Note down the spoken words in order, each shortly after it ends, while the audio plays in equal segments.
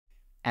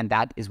And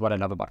that is what I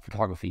love about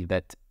photography,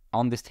 that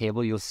on this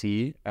table, you'll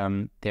see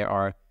there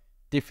are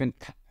different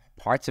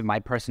parts of my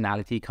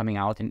personality coming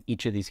out in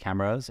each of these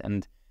cameras.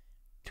 And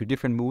to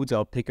different moods,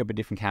 I'll pick up a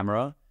different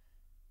camera.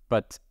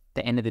 But at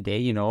the end of the day,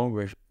 you know,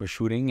 we're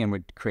shooting and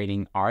we're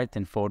creating art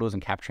and photos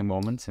and capturing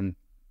moments, and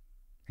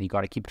you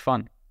got to keep it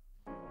fun.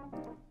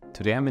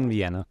 Today I'm in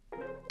Vienna,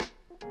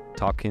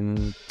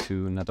 talking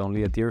to not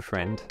only a dear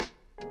friend,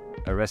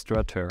 a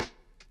restaurateur,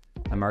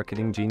 a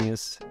marketing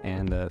genius,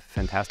 and a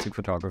fantastic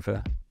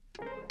photographer,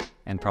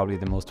 and probably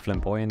the most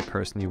flamboyant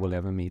person you will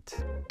ever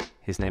meet.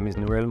 His name is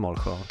Nuriel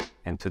Molcho,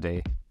 and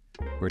today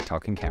we're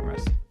talking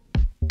cameras.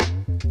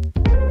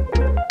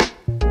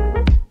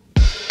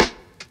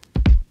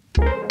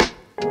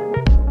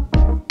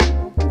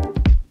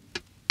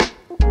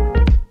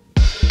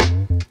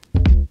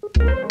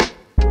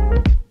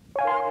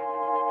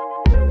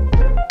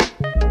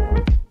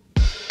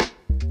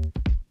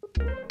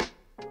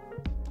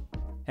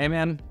 Hey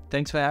man,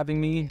 thanks for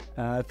having me.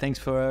 Thanks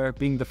for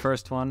being the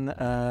first one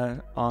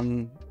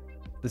on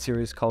the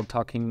series called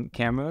Talking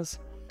Cameras.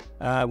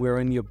 We're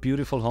in your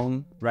beautiful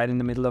home right in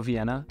the middle of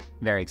Vienna.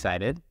 Very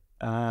excited.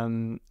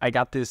 I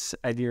got this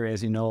idea,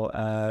 as you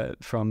know,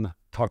 from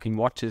Talking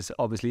Watches,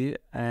 obviously.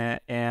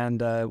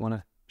 And I want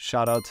to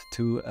shout out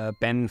to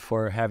Ben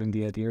for having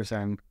the idea, so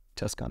I'm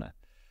just going to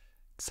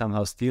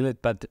somehow steal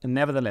it. But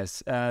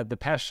nevertheless, the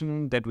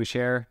passion that we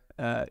share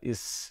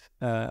is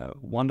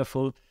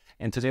wonderful.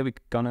 And today we're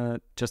gonna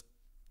just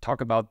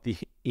talk about the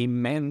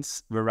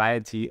immense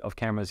variety of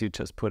cameras you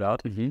just put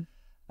out.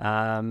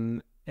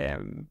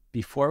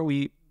 Before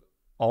we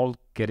all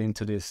get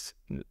into this,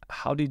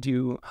 how did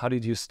you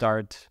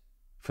start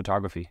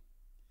photography?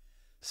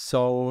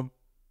 So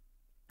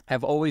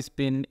I've always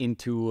been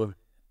into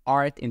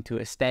art, into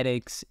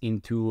aesthetics,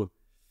 into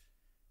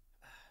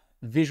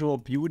visual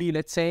beauty,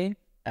 let's say.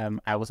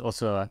 I was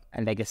also a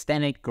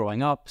legasthenic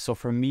growing up. So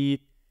for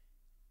me,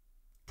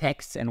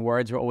 texts and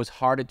words were always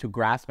harder to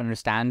grasp and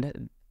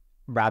understand,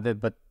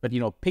 but you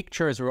know,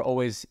 pictures were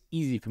always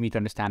easy for me to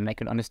understand. And I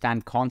could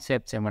understand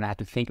concepts, and when I had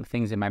to think of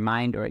things in my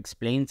mind or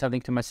explain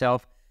something to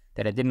myself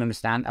that I didn't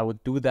understand, I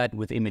would do that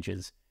with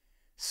images.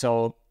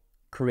 So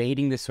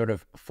creating this sort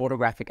of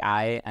photographic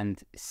eye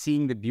and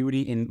seeing the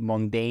beauty in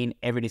mundane,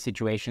 everyday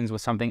situations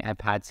was something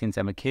I've had since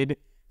I'm a kid.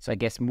 So I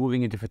guess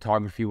moving into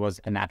photography was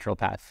a natural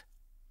path.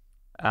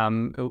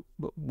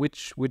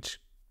 Which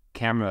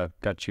camera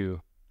got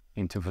you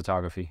into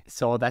photography?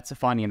 So that's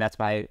funny, and that's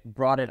why I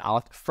brought it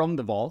out from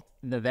the vault.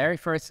 The very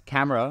first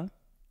camera,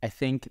 I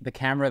think the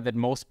camera that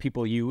most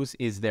people use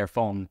is their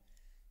phone.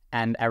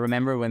 And I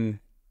remember when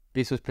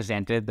this was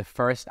presented, the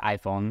first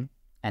iPhone,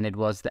 and it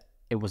was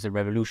a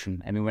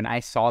revolution. I mean, when I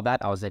saw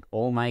that, I was like,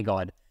 oh my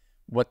God,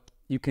 what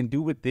you can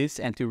do with this,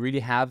 and to really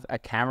have a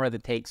camera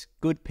that takes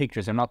good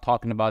pictures. I'm not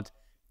talking about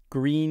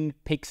green,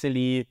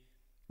 pixely,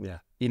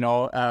 you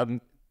know,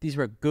 these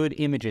were good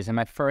images. And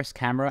my first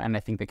camera, and I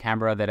think the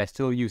camera that I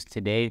still use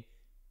today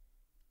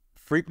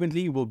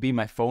frequently, will be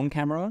my phone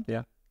camera.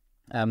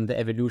 The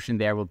evolution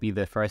there will be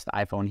the first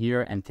iPhone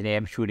here. And today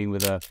I'm shooting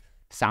with a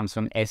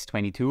Samsung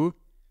S22.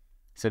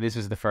 So this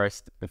was the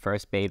first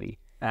baby.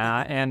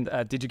 And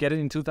did you get it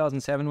in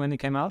 2007 when it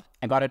came out?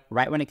 I got it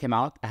right when it came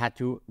out. I had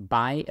to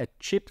buy a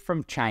chip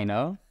from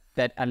China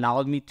that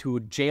allowed me to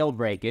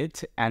jailbreak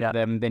it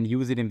and then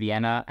use it in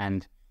Vienna.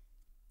 And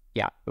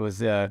yeah, it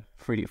was a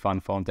pretty fun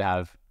phone to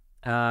have.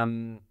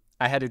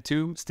 I had it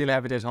too, still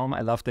have it at home. I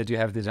love that you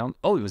have it at home.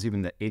 Oh, it was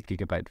even the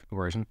 8GB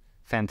version.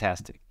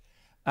 Fantastic.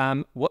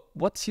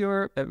 What's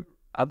your,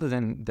 other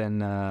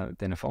than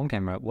a phone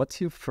camera, what's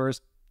your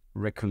first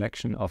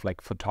recollection of like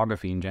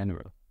photography in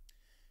general?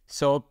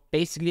 So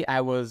basically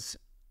I was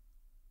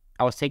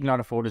taking a lot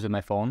of photos with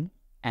my phone,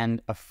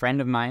 and a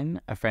friend of mine,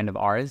 a friend of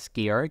ours,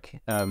 Georg,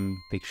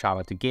 big shout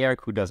out to Georg,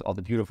 who does all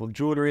the beautiful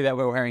jewelry that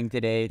we're wearing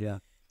today.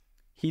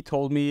 He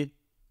told me,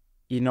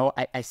 you know,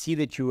 I see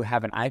that you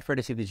have an eye for it,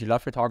 I see that you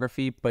love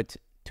photography, but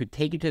to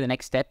take it to the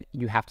next step,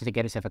 you have to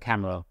get yourself a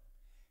camera.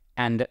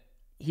 And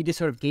he just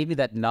sort of gave me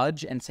that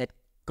nudge and said,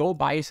 go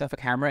buy yourself a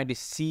camera and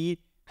just see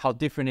how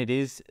different it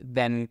is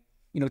than,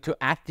 you know, to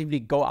actively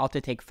go out to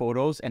take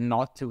photos and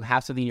not to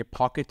have something in your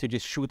pocket to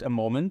just shoot a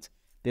moment.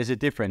 There's a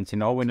difference, you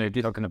know, when you're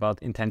talking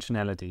about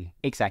intentionality.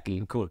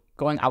 Exactly. Cool.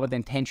 Going out with the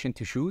intention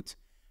to shoot.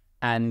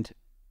 And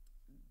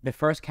the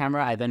first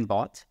camera I then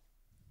bought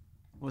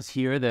was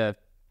here, the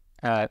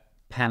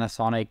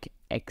Panasonic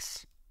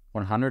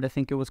X100, I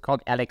think it was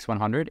called,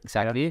 LX100,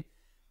 exactly.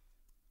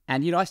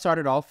 And, you know, I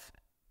started off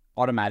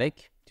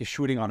automatic, just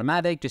shooting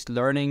automatic, just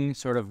learning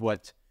sort of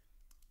what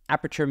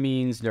aperture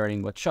means,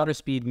 learning what shutter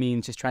speed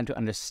means, just trying to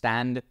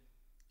understand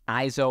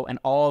ISO and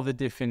all the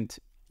different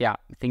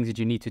things that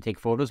you need to take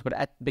photos. But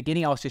at the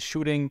beginning, I was just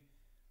shooting,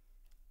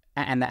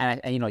 and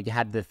you know, you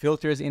had the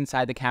filters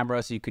inside the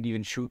camera, so you could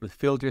even shoot with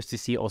filters to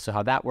see also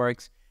how that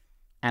works.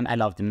 And I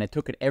loved it, and I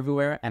took it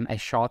everywhere, and I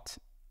shot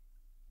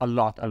a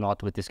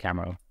lot with this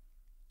camera.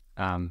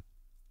 An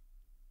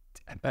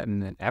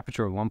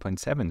aperture of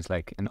 1.7 is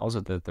like, and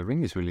also the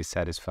ring is really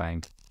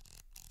satisfying.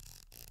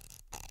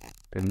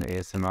 Then the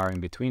ASMR in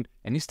between,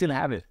 and you still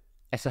have it.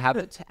 I still have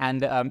it,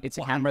 and it's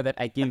a camera that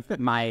I give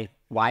my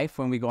wife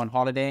when we go on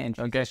holiday,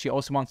 and she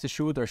also wants to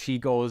shoot, or she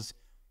goes,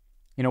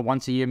 you know,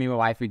 once a year, me and my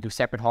wife, we do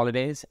separate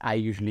holidays. I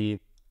usually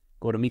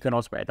go to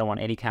Mykonos where I don't want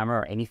any camera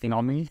or anything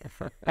on me,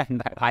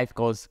 and my wife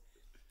goes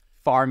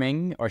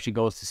farming, or she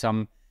goes to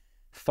some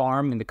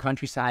farm in the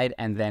countryside,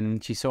 and then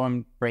she's so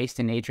embraced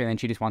in nature, and then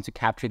she just wants to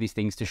capture these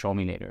things to show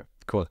me later.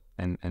 Cool.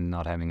 And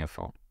not having a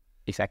phone.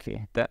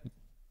 Exactly.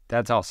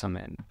 That's awesome,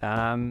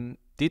 man.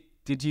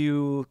 Did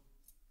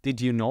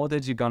you know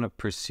that you're gonna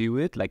pursue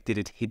it? Like, did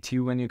it hit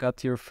you when you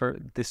got your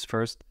this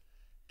first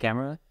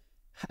camera?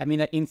 I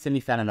mean, I instantly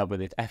fell in love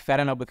with it. I fell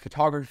in love with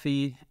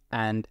photography,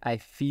 and I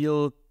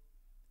feel,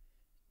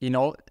 you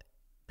know,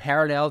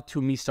 parallel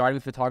to me starting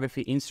with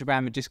photography,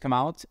 Instagram had just come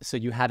out. So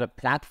you had a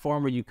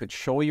platform where you could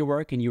show your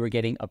work, and you were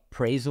getting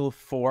appraisal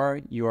for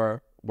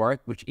your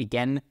work, which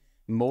again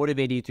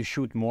motivated you to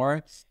shoot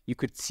more. You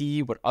could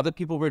see what other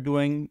people were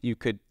doing. You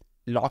could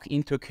log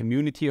into a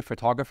community of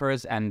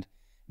photographers, and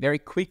very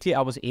quickly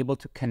I was able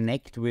to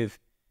connect with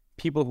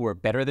people who were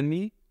better than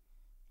me.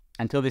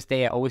 Until this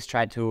day, I always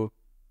tried to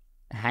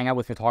hang out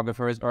with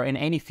photographers, or in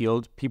any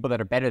field, people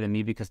that are better than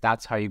me, because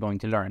that's how you're going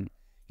to learn.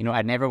 You know,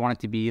 I never wanted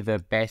to be the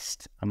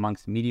best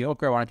amongst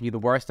mediocre. I wanted to be the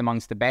worst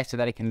amongst the best so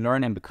that I can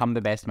learn and become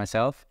the best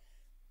myself.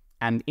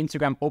 And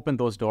Instagram opened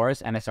those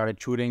doors, and I started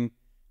shooting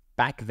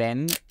back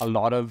then a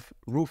lot of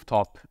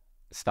rooftop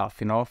stuff.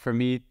 You know, for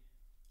me,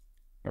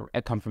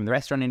 I come from the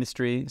restaurant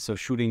industry, so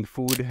shooting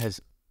food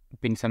has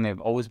been something I've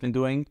always been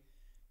doing.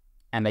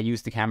 And I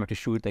used the camera to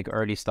shoot like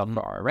early stuff for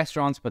our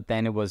restaurants, but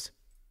then it was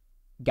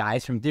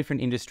guys from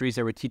different industries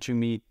that were teaching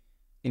me,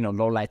 you know,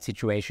 low light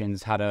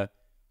situations, how to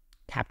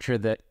capture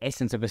the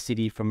essence of a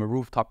city from a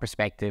rooftop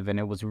perspective. And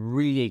it was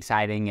really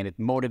exciting, and it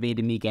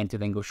motivated me again to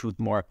then go shoot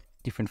more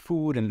different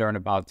food and learn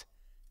about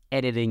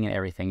editing and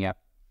everything. Yeah.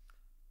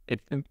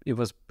 It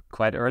was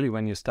quite early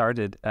when you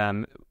started.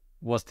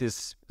 Was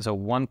this, so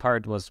one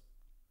part was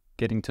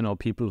getting to know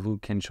people who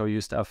can show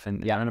you stuff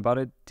and learn about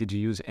it? Did you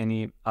use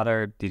any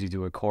other, did you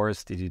do a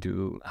course?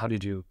 How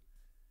did you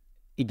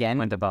again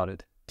went about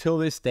it? Till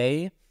this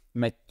day,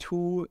 my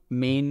two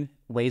main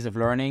ways of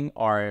learning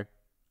are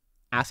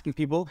asking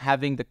people,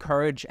 having the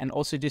courage, and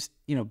also just,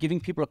 you know, giving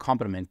people a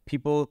compliment.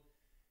 People,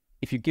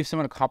 if you give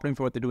someone a compliment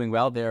for what they're doing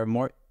well, they're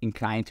more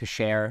inclined to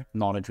share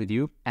knowledge with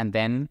you. And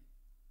then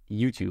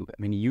YouTube.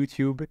 I mean,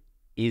 YouTube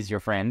is your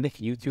friend.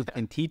 YouTube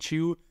can teach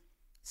you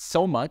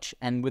so much,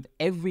 and with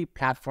every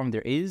platform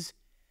there is,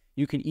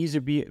 you can either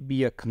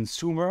be a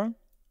consumer,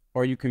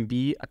 or you can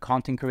be a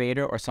content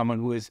creator, or someone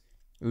who is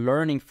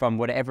learning from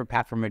whatever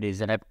platform it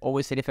is. And I've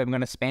always said, if I'm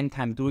going to spend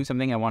time doing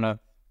something, I want to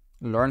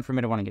learn from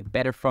it. I want to get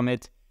better from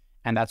it.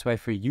 And that's why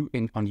for you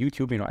on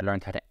YouTube, you know, I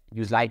learned how to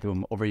use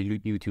Lightroom over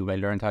YouTube. I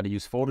learned how to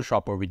use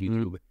Photoshop over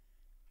YouTube.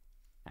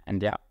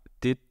 And yeah,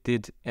 did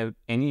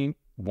any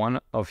one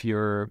of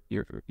your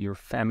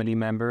family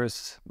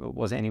members,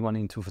 was anyone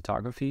into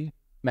photography?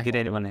 Did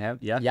anyone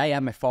have? Yeah.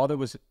 My father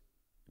was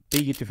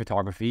big into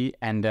photography,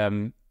 and I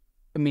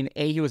mean,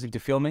 he was into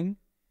filming.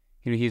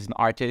 You know, he's an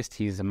artist,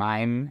 he's a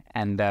mime,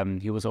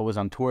 and he was always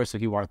on tour, so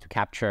he wanted to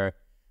capture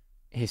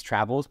his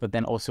travels. But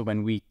then also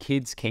when we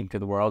kids came to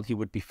the world, he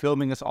would be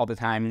filming us all the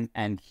time,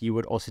 and he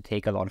would also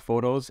take a lot of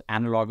photos,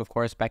 analog, of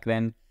course, back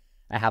then.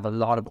 I have a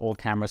lot of old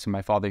cameras from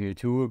my father here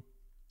too,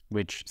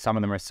 which some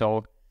of them are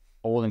so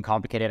old and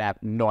complicated, I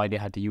have no idea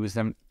how to use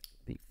them.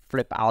 They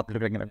flip out,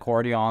 look like an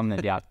accordion,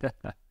 and yeah.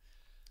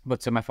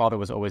 But so my father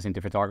was always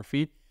into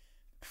photography.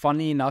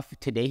 Funnily enough,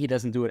 today he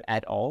doesn't do it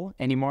at all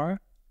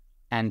anymore.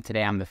 And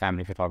today I'm the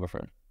family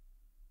photographer.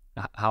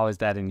 How is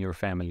that in your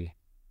family?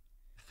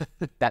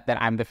 that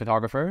I'm the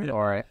photographer?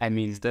 Or, I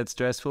mean... Is that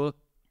stressful?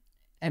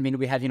 I mean,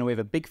 we have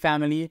a big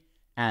family,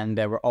 and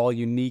we're all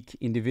unique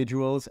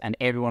individuals, and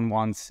everyone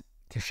wants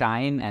to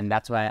shine. And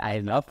that's why I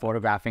love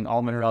photographing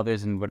all my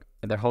brothers and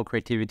their whole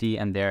creativity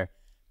and their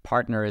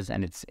partners,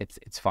 and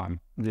it's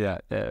fun. Yeah.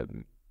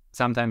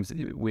 Sometimes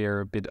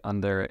we're a bit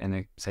under, and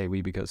I say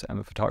we because I'm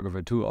a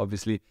photographer too,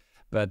 obviously.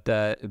 But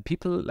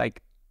people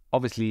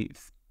obviously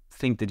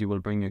think that you will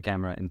bring your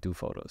camera and do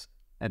photos.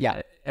 And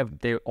yeah,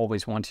 they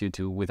always want you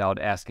to without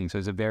asking. So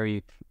it's a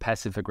very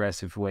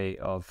passive-aggressive way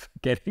of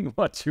getting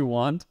what you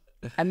want.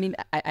 I mean,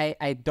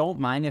 I don't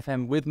mind if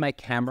I'm with my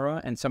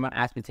camera and someone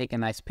asks me to take a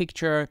nice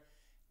picture,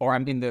 or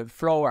I'm in the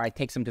flow, or I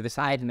take some to the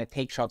side and I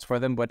take shots for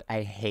them. What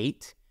I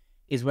hate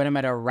is when I'm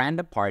at a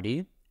random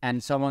party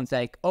and someone's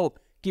like, oh,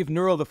 give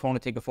Nuriel the phone to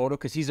take a photo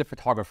because he's a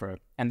photographer.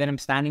 And then I'm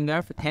standing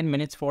there for 10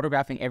 minutes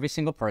photographing every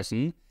single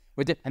person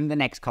and the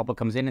next couple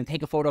comes in and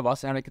take a photo of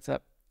us. And I'm like,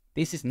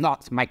 this is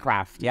not my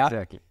craft. Yeah,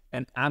 exactly.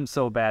 And I'm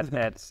so bad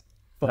at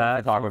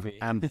photography.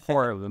 I'm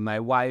horrible. My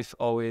wife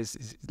always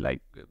is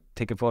like,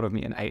 take a photo of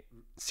me. And I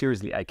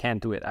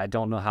can't do it. I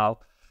don't know how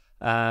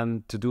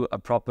to do a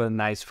proper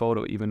nice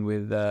photo, even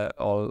with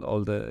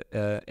all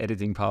the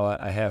editing power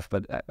I have,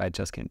 but I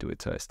just can't do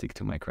it. So I stick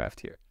to my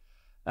craft here.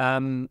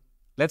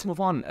 Let's move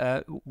on.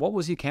 What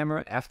was your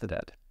camera after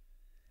that?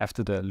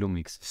 After the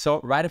Lumix?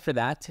 So right after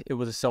that, it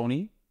was a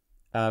Sony.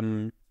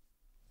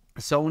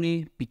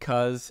 Sony,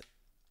 because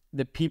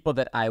the people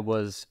that I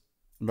was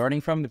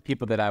learning from, the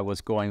people that I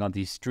was going on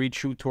these street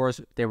shoot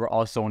tours, they were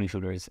all Sony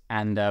shooters.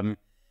 And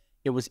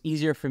it was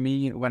easier for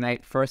me when I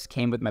first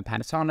came with my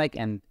Panasonic,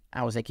 and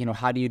I was like, you know,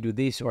 how do you do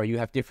this? Or you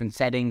have different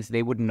settings.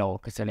 They wouldn't know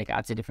because they're like,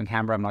 it's a different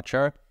camera. I'm not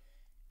sure.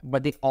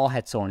 But they all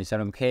had Sony. So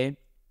I'm okay,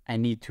 I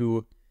need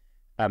to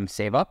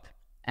save up,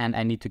 and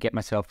I need to get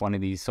myself one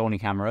of these Sony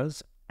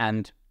cameras.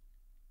 And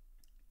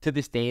to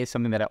this day is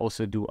something that I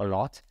also do a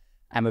lot.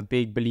 I'm a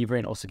big believer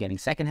in also getting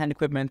secondhand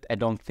equipment. I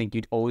don't think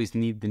you'd always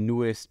need the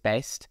newest,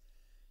 best.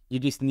 You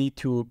just need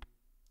to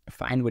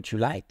find what you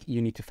like.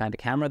 You need to find a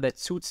camera that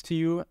suits to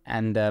you,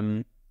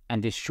 and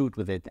just shoot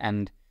with it.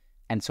 And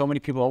so many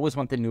people always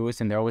want the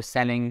newest, and they're always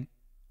selling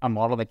a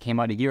model that came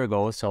out a year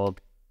ago. So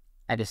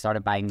I just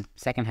started buying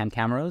secondhand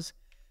cameras.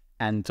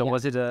 And so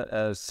was it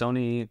a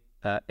Sony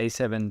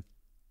A7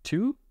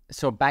 II?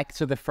 So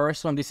the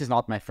first one, this is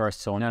not my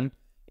first Sony.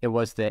 It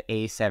was the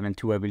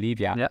A7 II, I believe.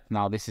 Yeah.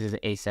 Now this is the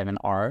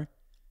A7R.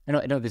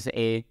 No, this is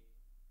the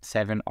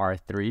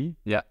A7R3.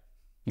 Yeah.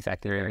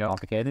 Exactly. Very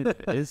complicated.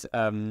 It is.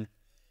 And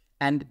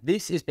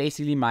this is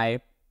basically my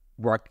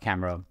work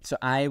camera. So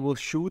I will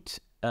shoot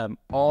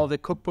all the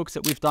cookbooks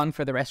that we've done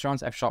for the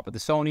restaurants. I've shot with the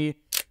Sony.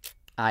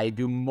 I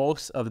do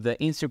most of the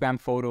Instagram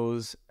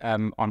photos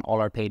on all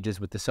our pages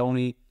with the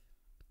Sony.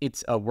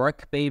 It's a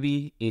work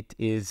baby. It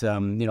is,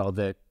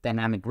 the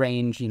dynamic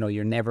range.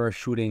 You're never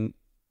shooting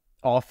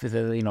off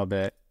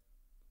the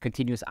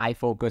continuous eye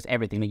focus,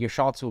 everything. Like your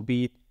shots will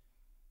be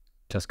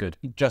just good.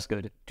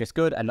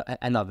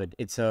 I love it.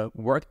 It's a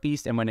work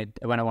beast. And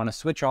when I want to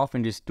switch off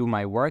and just do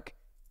my work,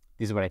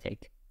 this is what I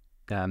take.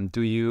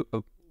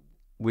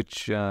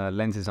 Which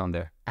lens is on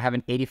there? I have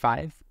an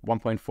 85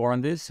 1.4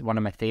 on this. One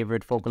of my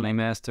favorite focal length.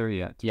 Master,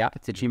 yeah. Yeah,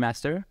 it's a G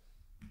Master.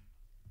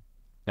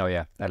 Oh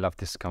yeah, I love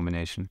this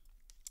combination.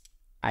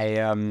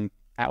 I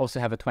also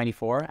have a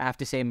 24. I have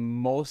to say,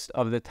 most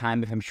of the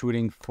time, if I'm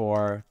shooting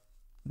for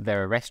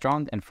the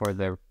restaurant and for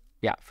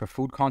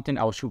food content,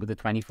 I'll shoot with the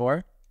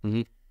 24.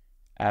 Mm-hmm.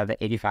 The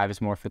 85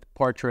 is more for the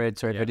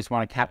portraits, or if I just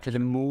want to capture the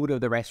mood of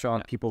the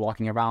restaurant, people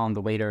walking around,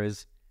 the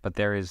waiters. But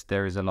there is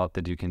a lot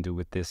that you can do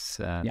with this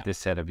this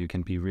setup. You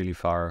can be really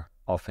far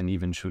off and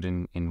even shoot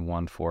in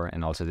 1.4.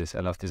 And also this, I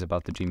love this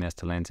about the G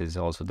Master lens, is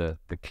also the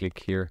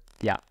click here.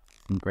 Yeah,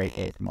 great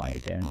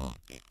ASMR there.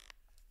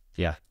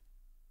 Yeah,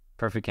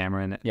 perfect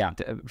camera.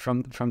 And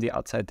from the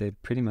outside, they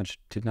pretty much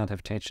did not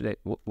have changed it.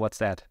 What's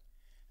that?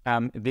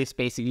 This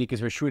basically,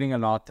 because we're shooting a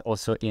lot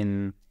also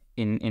in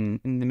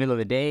the middle of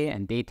the day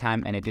and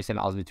daytime, and it just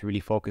allows me to really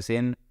focus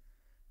in,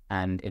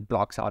 and it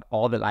blocks out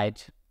all the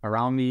light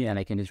around me, and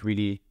I can just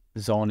really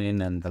zone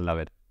in, and I love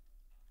it.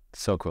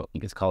 So cool. I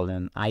think it's called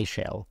an eye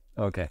shell.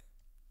 Okay.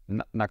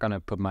 Not gonna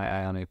put my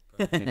eye on it.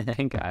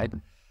 Pink eye.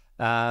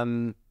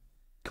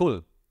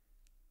 Cool.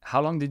 How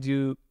long did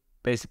you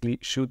basically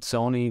shoot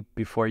Sony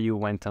before you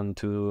went on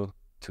to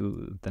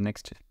the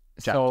next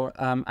chapter? So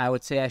I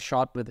would say I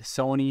shot with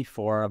Sony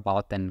for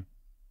about then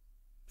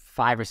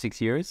 5 or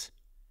 6 years.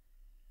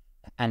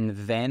 And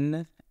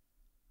then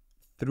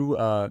through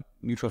a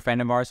mutual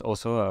friend of ours,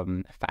 also a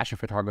fashion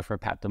photographer,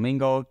 Pat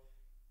Domingo,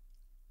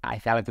 I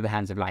fell into the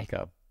hands of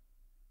Leica.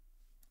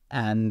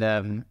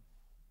 And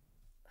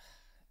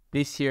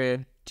this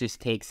year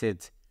just takes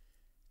it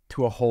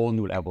to a whole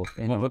new level.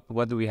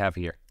 What do we have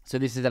here? So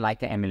this is the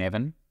Leica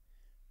M11.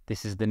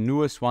 This is the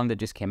newest one that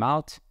just came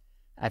out.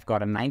 I've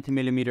got a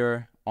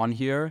 90mm on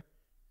here.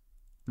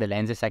 The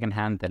lens is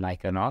secondhand, the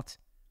Leica not.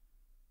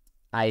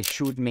 I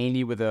shoot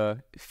mainly with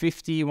a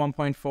 50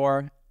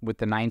 1.4, with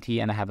the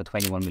 90, and I have a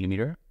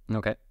 21mm.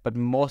 Okay. But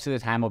most of the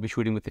time I'll be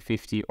shooting with the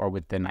 50 or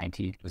with the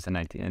 90. With the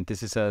 90. And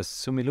this is a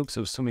Sumilux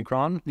or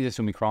Summicron? These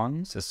are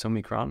Summicrons. It's a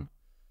Summicron.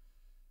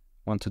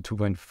 1 to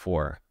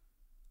 2.4.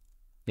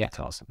 Yeah. That's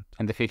awesome.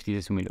 And the 50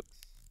 is a Sumilux.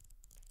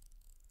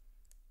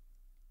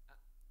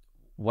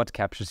 What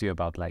captures you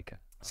about Leica?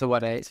 So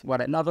what I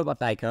love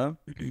about Leica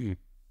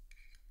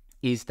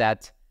is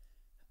that,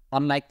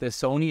 unlike the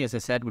Sony, as I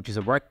said, which is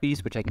a work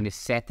piece, which I can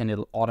just set and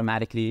it'll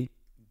automatically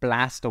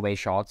blast away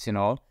shots,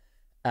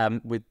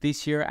 with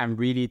this year, I'm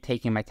really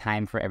taking my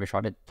time for every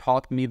shot. It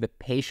taught me the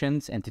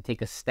patience and to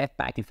take a step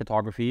back in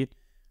photography,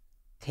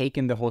 take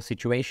in the whole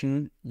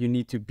situation. You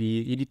need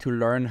to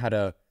learn how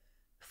to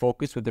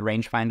focus with the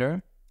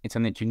rangefinder. It's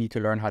something that you need to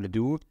learn how to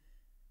do.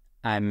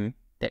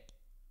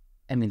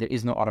 There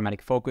is no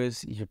automatic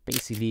focus. You're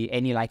basically,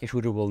 any Leica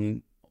shooter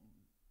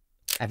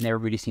I've never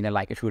really seen a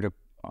Leica shooter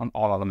on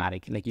all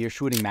automatic. Like, you're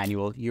shooting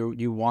manual.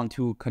 You want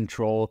to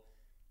control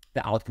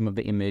the outcome of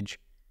the image.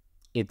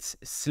 It's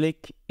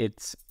slick.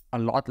 It's a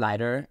lot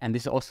lighter. And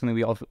this is also something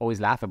we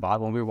always laugh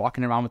about. When we were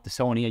walking around with the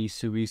Sony,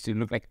 we used to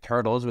look like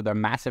turtles with our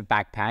massive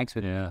backpacks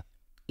with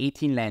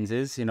 18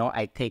 lenses.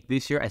 I take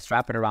this here, I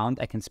strap it around.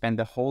 I can spend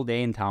the whole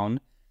day in town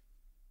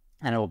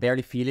and I will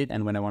barely feel it.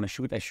 And when I want to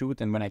shoot, I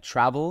shoot. And when I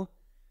travel,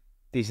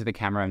 this is the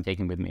camera I'm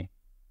taking with me.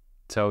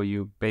 So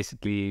you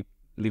basically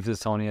leave the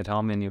Sony at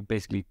home and you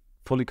basically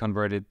fully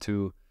converted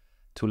to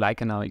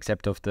Leica now,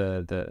 except of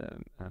the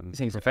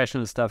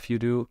professional stuff you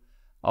do,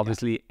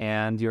 obviously,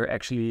 and you're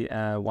actually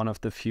one of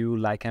the few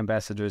Leica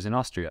ambassadors in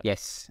Austria.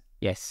 Yes.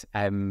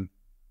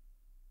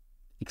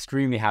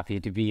 extremely happy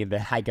to be in the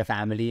Leica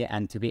family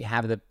and to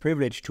have the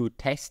privilege to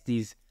test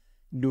these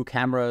new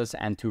cameras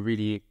and to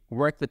really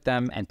work with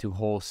them and to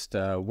host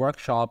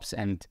workshops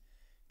and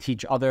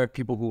teach other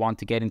people who want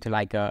to get into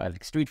like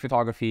street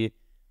photography.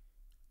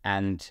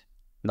 And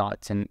no,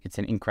 it's an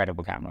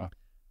incredible camera.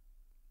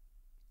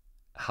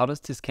 How does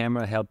this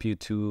camera help you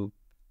to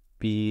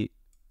be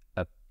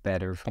a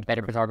better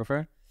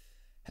photographer?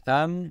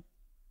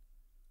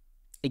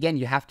 Again,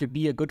 you have to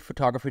be a good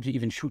photographer to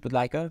even shoot with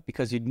Leica,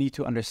 because you need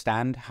to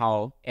understand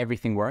how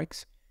everything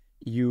works.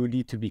 You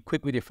need to be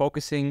quick with your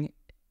focusing.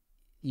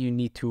 You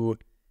need to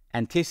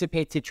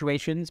anticipate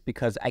situations,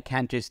 because I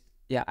can't just,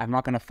 I'm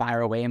not going to fire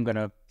away. I'm going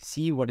to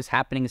see what is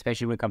happening,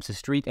 especially when it comes to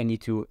street.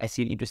 I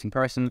see an interesting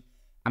person.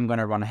 I'm going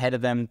to run ahead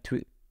of them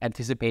to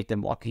anticipate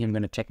them walking. I'm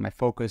going to check my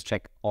focus,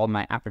 check all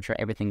my aperture,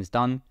 everything is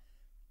done,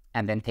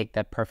 and then take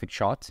that perfect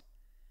shot.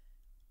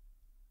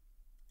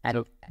 And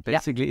so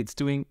basically, it's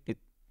doing it.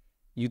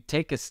 You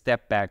take a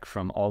step back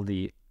from all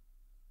the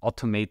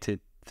automated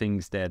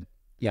things that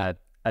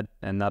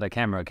another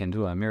camera can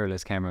do, a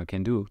mirrorless camera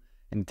can do,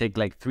 and take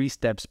like 3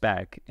 steps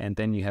back, and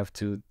then you have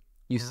to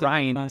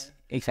grind.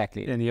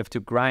 Exactly. And you have to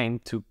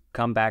grind to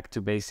come back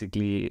to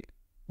basically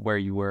where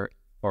you were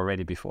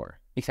already before.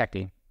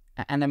 Exactly.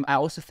 And I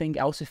also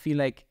feel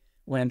like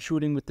when I'm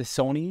shooting with the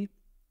Sony,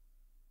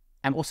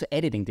 I'm also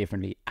editing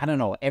differently. I don't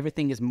know.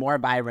 Everything is more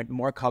vibrant,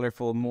 more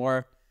colorful,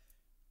 more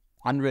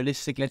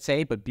unrealistic, let's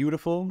say, but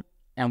beautiful.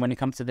 And when it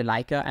comes to the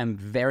Leica, I'm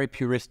very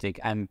puristic.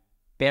 I'm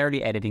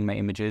barely editing my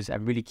images.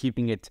 I'm really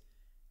keeping it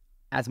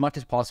as much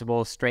as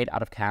possible straight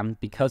out of cam,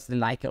 because the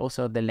Leica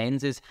also, the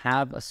lenses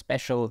have a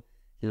special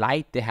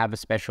light. They have a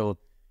special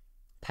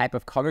type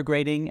of color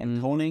grading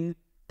and toning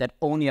that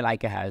only a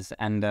Leica has.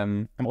 And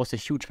I'm also a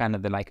huge fan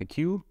of the Leica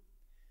Q.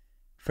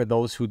 For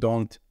those who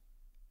don't,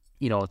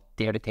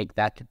 dare to take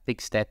that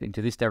big step into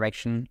this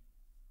direction,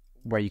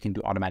 where you can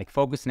do automatic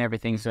focus and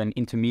everything. So an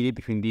intermediate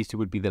between these two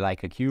would be the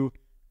Leica Q.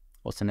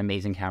 Also an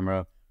amazing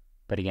camera.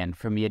 But again,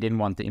 for me, I didn't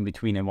want the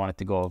in-between. I wanted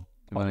to go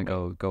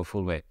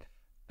full weight.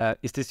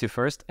 Is this your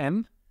first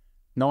M?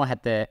 No, I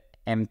had the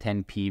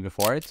M10P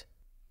before it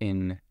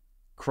in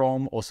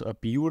chrome. Also a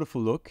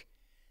beautiful look.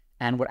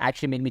 And what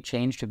actually made me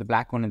change to the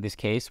black one in this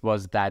case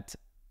was that,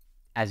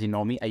 as you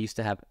know me, I used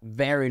to have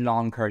very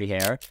long curly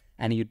hair,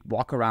 and you'd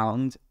walk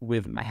around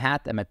with my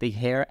hat and my big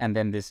hair and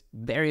then this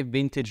very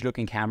vintage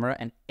looking camera,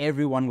 and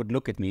everyone would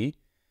look at me.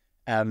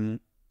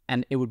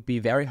 And it would be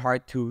very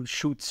hard to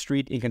shoot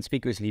street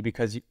inconspicuously,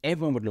 because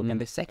everyone would look. And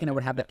the second I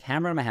would have that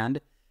camera in my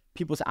hand,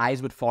 people's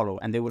eyes would follow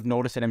and they would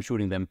notice that I'm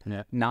shooting them.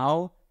 Yeah.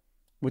 Now,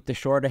 with the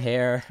shorter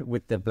hair,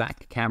 with the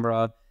black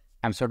camera,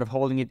 I'm sort of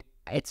holding it.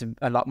 It's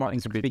a lot more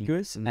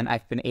inconspicuous, and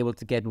I've been able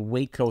to get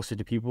way closer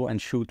to people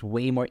and shoot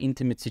way more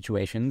intimate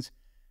situations.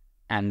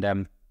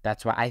 And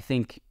that's why I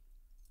think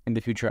in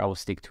the future I will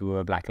stick to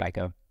a black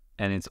Leica.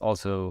 And it's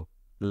also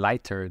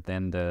lighter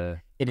than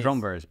the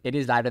chrome version. It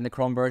is lighter than the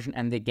chrome version,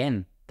 and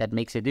again, that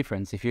makes a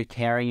difference. If you're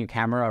carrying a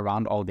camera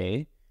around all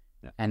day,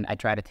 and I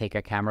try to take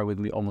a camera with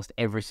me almost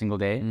every single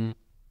day,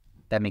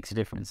 that makes a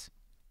difference.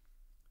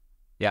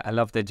 Yeah, I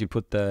love that you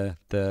put the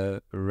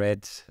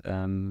red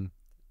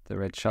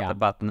shutter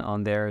button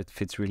on there. It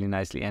fits really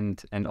nicely,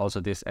 and also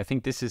this. I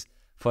think this is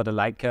for the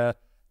Leica.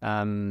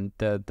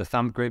 The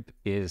thumb grip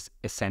is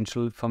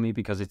essential for me,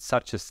 because it's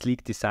such a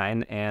sleek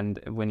design, and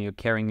when you're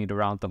carrying it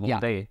around the whole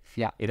day,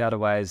 it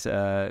otherwise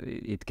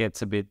it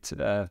gets a bit.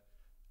 I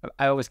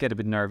always get a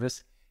bit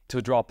nervous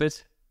to drop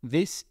it.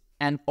 This,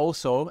 and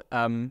also,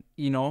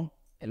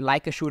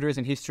 Leica shooters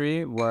in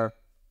history were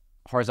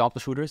horizontal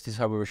shooters. This is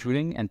how we were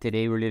shooting, and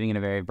today we're living in a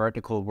very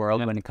vertical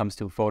world when it comes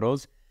to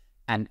photos.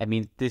 And I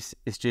mean, this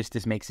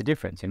makes a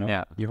difference,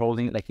 You're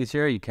holding it like this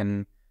here.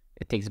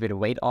 It takes a bit of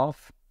weight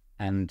off,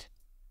 and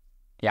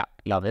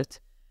love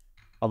it.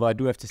 Although I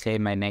do have to say,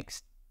 my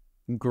next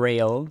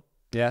grail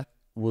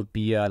would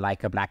be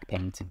like a black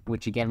paint,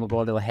 which again will go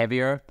a little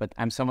heavier, but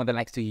I'm someone that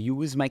likes to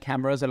use my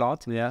cameras a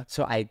lot. Yeah.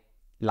 So I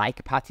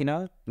like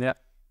patina. Yeah.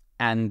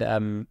 And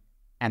the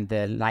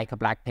Leica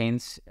black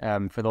paints,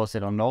 for those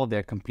that don't know,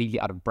 they're completely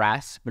out of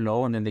brass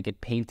below, and then they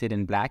get painted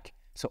in black.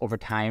 So over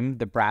time,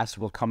 the brass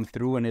will come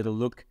through, and it'll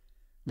look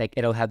like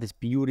it'll have this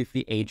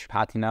beautifully aged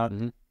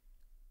patina.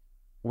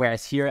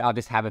 Whereas here, I'll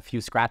just have a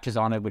few scratches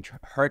on it, which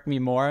hurt me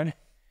more.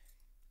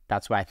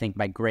 That's why I think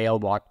my grail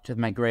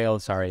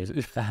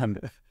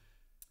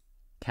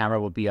camera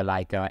will be a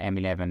Leica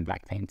M11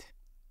 black paint.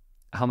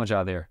 How much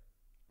are there?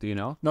 Do you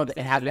know? No, it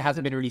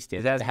hasn't been released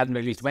yet. It hasn't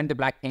been released. When the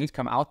black paints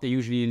come out, they're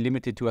usually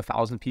limited to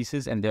 1,000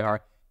 pieces, and they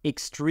are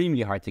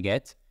extremely hard to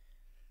get.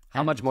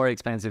 How much more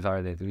expensive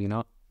are they? Do you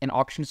know? In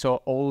auction,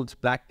 so old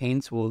black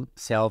paints will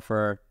sell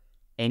for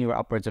anywhere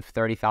upwards of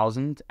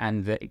 30,000,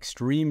 and the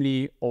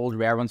extremely old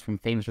rare ones from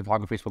famous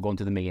photographers will go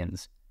into the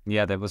millions.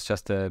 Yeah, there was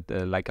just a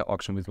Leica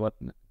auction with what?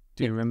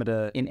 Do you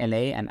remember in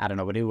LA? And I don't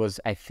know, but it was,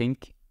 I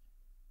think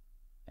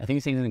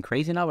it's something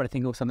crazy now, but I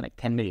think it was something like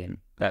 10 million.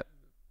 That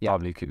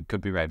probably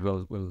could be right.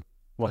 We'll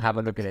have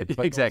a look at it.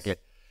 But exactly.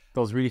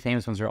 Those really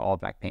famous ones are all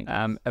black paint.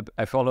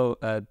 I follow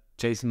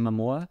Jason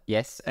Momoa.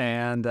 Yes.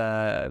 And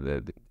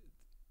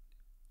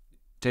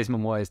Jason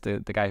Momoa is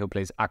the guy who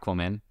plays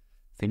Aquaman.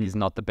 I think he's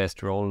not the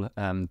best role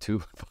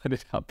to put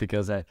it up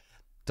because I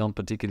don't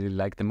particularly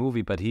like the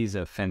movie, but he's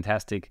a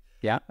fantastic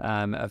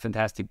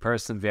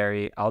person,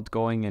 very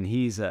outgoing, and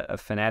he's a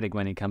fanatic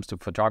when it comes to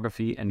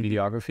photography and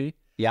videography.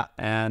 Yeah.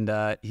 And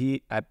I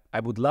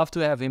would love to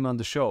have him on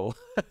the show.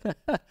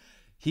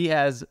 He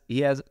has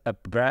a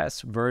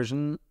brass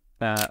version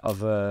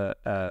of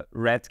a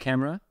red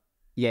camera.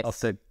 Yes. Of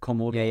the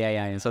Komodo.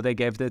 Yeah. So they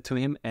gave that to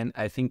him, and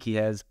I think he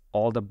has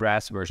all the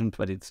brass versions,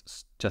 but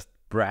it's just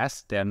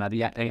brass. They're not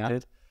even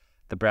painted.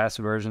 The brass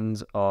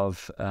versions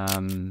of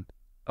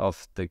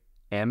the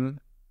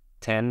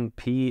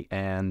M10P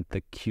and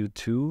the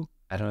Q2.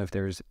 I don't know if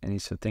there's any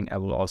such thing. I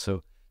will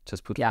also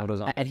just put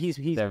photos on. And he's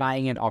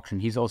buying at auction.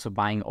 He's also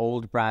buying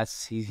old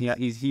brass.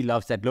 He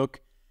loves that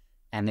look,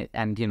 and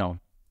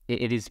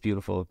it is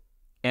beautiful.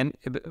 And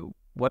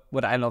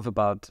what I love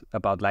about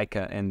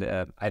Leica, and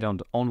I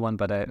don't own one,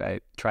 but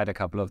I tried a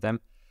couple of them,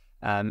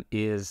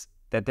 is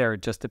that they're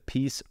just a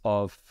piece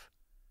of.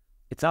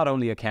 It's not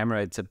only a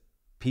camera; it's a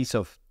piece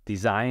of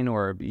design,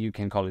 or you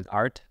can call it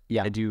art,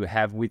 that you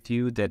have with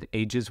you, that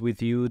ages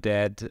with you,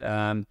 that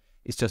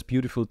is just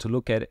beautiful to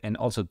look at and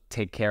also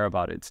take care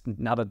about it. It's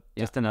not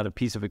just another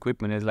piece of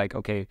equipment. It's like,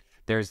 okay,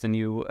 there's the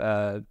new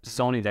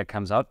Sony that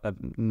comes out.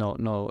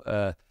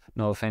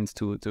 No offense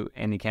to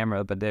any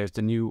camera, but there's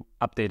the new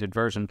updated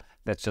version.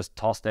 Let's just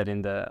toss that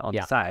on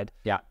the side.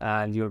 Yeah.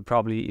 And you'll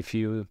probably, if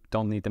you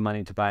don't need the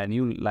money to buy a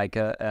new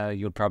Leica,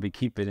 you'll probably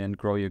keep it and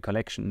grow your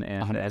collection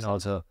and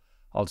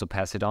also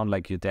pass it on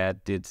like your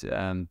dad did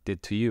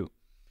to you.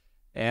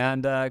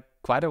 And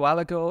quite a while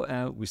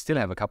ago, we still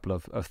have a couple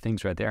of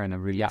things right there, and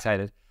I'm really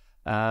excited.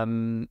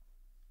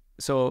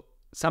 So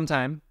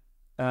sometime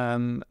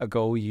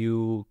ago,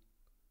 you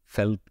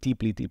fell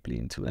deeply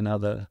into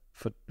another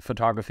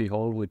photography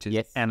hole, which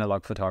is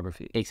analog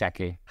photography.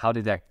 Exactly. How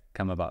did that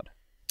come about?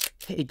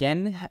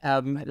 Again,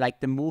 like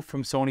the move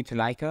from Sony to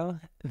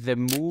Leica, the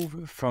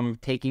move from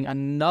taking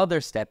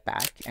another step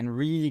back and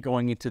really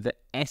going into the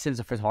essence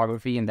of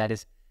photography, and that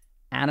is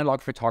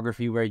analog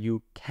photography, where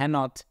you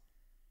cannot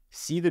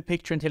see the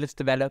picture until it's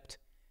developed.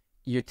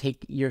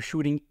 You're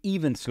shooting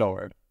even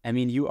slower. I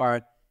mean,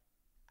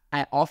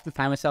 I often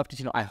find myself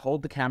just, I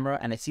hold the camera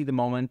and I see the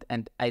moment,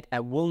 and I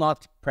will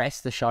not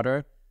press the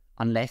shutter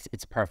unless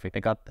it's perfect. I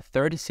got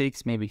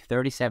 36, maybe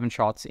 37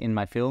 shots in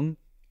my film,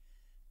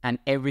 and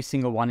every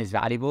single one is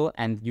valuable,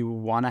 and you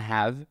want to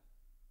have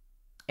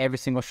every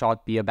single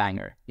shot be a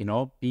banger,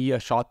 be a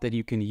shot that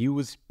you can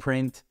use,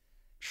 print,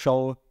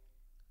 show.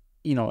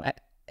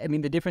 I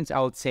mean, the difference I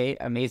would say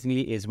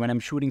amazingly is when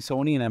I'm shooting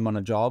Sony and I'm on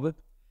a job,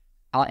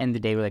 I'll end the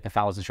day with like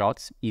 1,000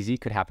 shots. Easy,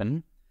 could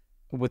happen.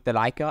 With the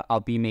Leica,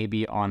 I'll be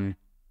maybe on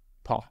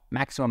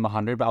maximum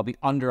 100, but I'll be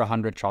under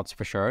 100 shots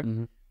for sure.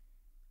 Mm-hmm.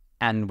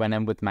 And when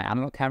I'm with my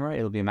analog camera,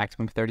 it'll be a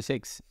maximum of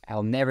 36.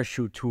 I'll never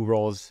shoot 2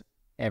 rolls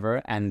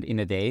ever, and in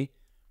a day.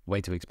 Way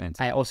too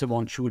expensive. I also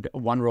won't shoot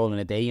 1 roll in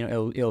a day.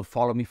 It'll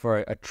follow me for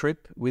a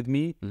trip with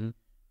me. Mm-hmm.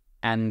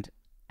 And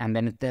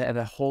then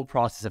the whole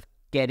process of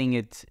getting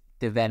it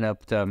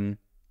developed,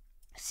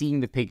 seeing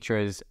the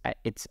pictures,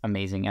 it's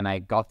amazing. And I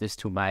got this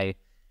to my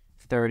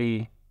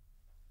 36th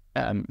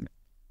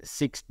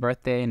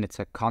birthday, and it's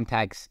a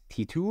Contax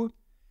T2.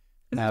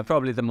 It's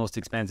probably the most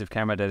expensive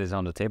camera that is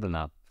on the table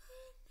now.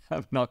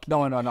 No,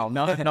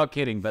 not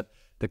kidding. But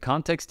the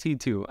Contax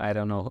T2, I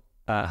don't know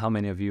how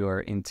many of you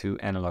are into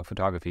analog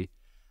photography.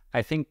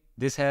 I think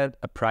this had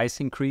a price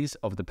increase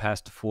of the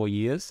past 4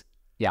 years.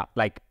 Yeah.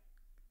 Like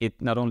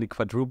it not only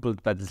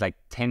quadrupled, but it's like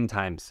 10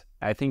 times.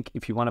 I think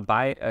if you want to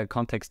buy a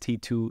Contax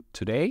T2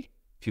 today,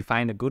 if you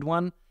find a good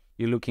one,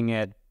 you're looking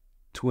at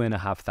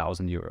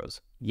 2,500 euros.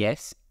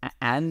 Yes,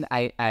 and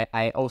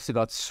I also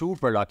got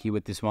super lucky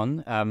with this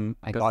one.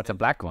 I got a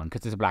black one.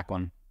 Because it's a black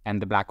one,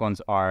 and the black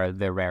ones are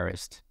the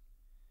rarest.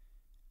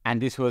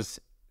 And this was,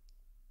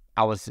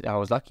 I was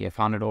lucky. I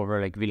found it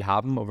over like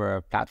Willhaben, over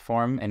a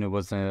platform, and it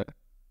was a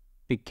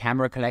big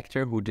camera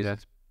collector who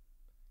just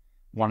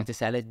wanted to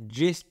sell it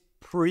just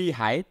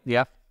pre-hype.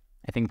 Yeah,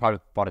 I think probably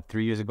bought it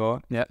 3 years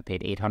ago. Yeah, I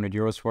paid 800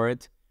 euros for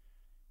it.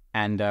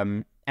 And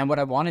what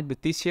I wanted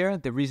with this year,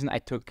 the reason I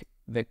took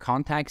the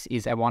Contax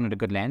is I wanted a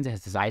good lens. It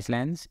has the Zeiss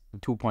lens,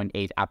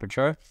 2.8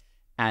 aperture,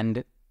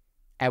 and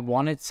I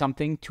wanted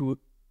something to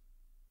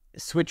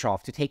switch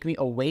off, to take me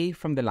away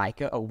from the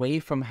Leica, away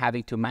from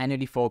having to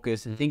manually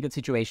focus and think of the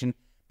situation,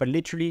 but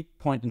literally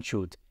point and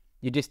shoot.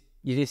 You just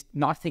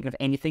not thinking of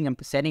anything. I'm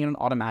setting it on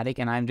automatic,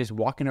 and I'm just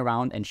walking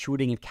around and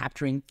shooting and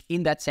capturing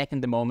in that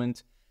second the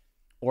moment,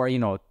 or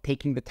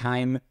taking the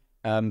time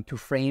to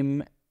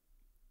frame.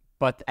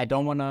 But I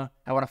want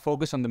to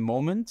focus on the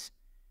moment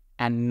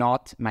and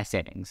not my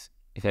settings,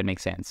 if that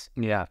makes sense.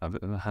 Yeah,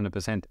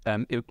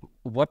 100%.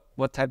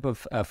 What type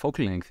of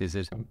focal length is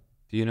it?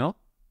 Do you know?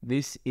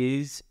 It's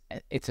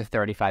a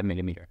 35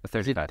 millimeter. A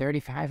 35. Is it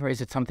 35 or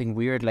is it something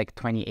weird like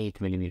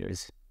 28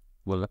 millimeters?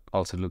 We'll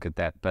also look at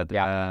that. But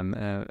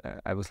yeah.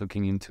 I was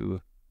looking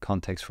into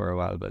Contax for a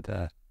while, but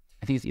I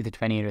think it's either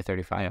 28 or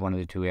 35, one of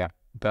the two, yeah.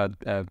 But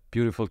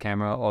beautiful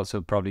camera,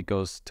 also probably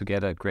goes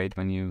together great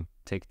when you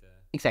take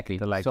Exactly.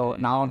 The Leica, So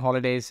yeah. now on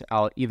holidays,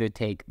 I'll either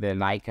take the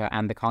Leica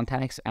and the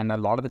Contax, and a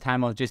lot of the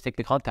time I'll just take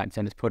the Contax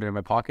and just put it in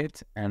my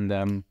pocket.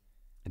 And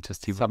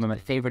just see some of my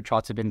favorite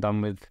shots have been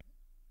done with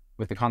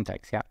the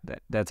Contax. Yeah.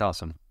 that's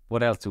awesome.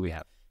 What else do we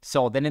have?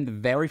 So then in the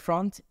very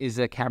front is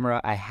a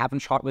camera I haven't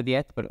shot with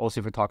yet, but also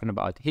if we're talking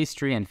about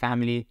history and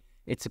family,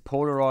 it's a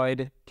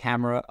Polaroid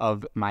camera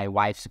of my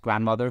wife's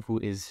grandmother, who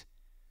is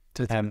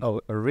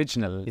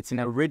Original. it's an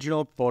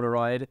original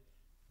Polaroid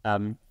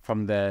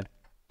from the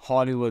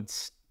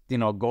Hollywood's,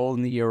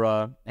 golden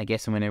era, I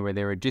guess, when they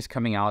were just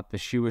coming out.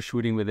 But she was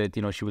shooting with it.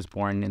 She was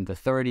born in the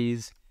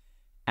 30s,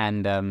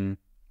 and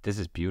This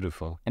is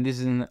beautiful. this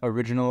is an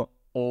original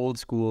old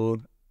school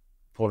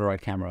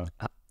Polaroid camera.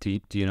 Do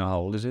you know how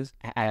old it is?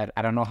 I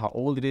don't know how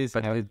old it is,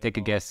 But take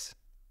a guess.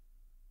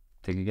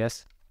 Take a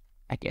guess.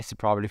 I guess it's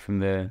probably from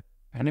the,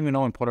 I don't even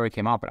know when Polaroid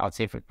came out, but I would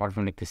say probably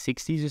from like the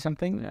 60s or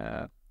something.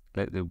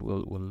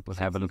 We'll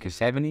have a look at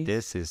 70s.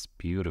 This is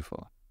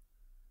beautiful.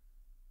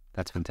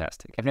 That's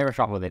fantastic. I've never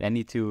shot with it. I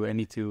need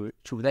to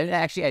shoot with it.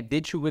 Actually, I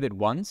did shoot with it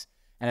once,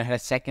 and I had a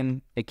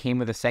second. It came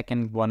with a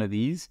second one of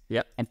these.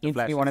 Yep. And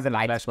instantly one of the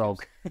lights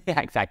broke. Yeah,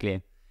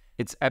 exactly.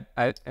 It's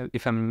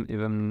if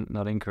I'm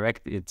not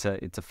incorrect, it's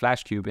a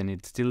flash cube, and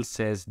it still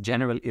says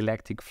General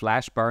Electric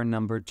Flash Bar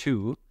number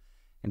 2,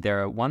 and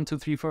there are 1, 2,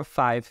 3, 4,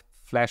 5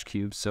 flash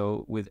cubes.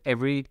 So with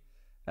every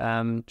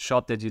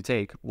shot that you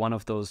take, one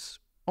of those.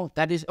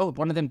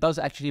 One of them does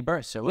actually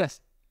burst. So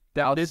yes.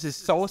 This is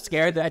so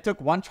scared that I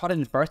took one shot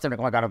and it burst. I'm like,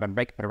 oh my god, I'm gonna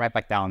put it right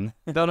back down.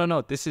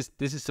 No. This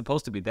is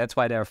supposed to be. That's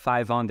why there are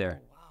 5 on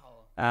there.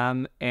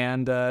 Wow.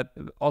 And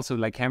also,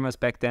 like, cameras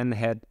back then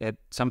had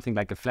something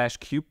like a flash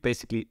cube,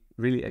 basically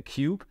really a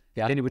cube.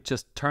 Yeah. Then you would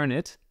just turn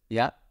it.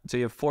 Yeah. So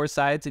you have 4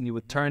 sides, and you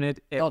would turn it.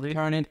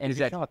 Turn it and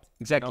shot.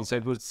 Exactly. So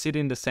it would sit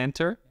in the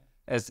center,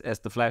 as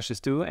the flashes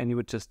do, and you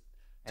would just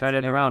turn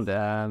it around.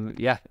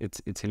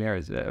 It's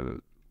hilarious.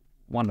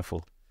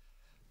 Wonderful.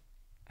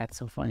 That's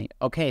so funny.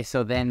 Okay,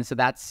 so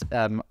that's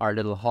our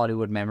little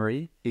Hollywood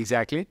memory.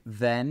 Exactly.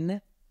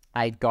 Then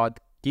I got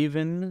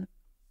given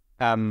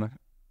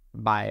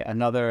by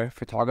another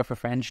photographer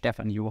friend,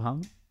 Stefan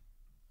Johann,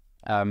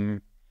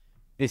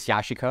 this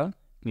Yashica.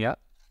 Yeah.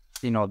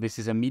 This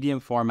is a medium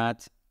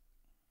format.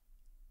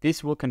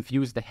 This will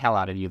confuse the hell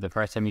out of you the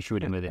first time you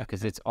shoot it with it,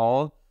 because it's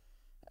all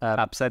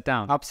upside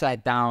down.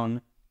 Upside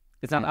down.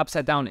 It's not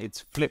upside down.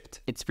 It's flipped.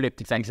 It's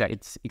flipped.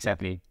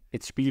 Exactly.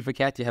 It's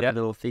Spielverkehrt. You have a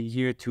little thing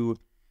here to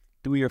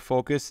do your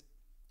focus.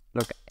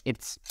 Look,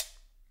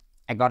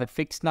 I got it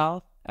fixed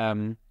now.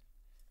 I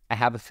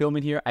have a film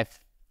in here. I've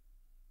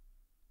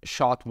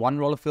shot one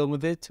roll of film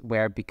with it,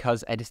 where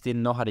because I just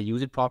didn't know how to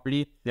use it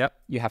properly. Yep.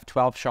 You have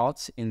 12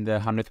 shots in the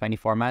 120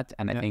 format,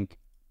 and I think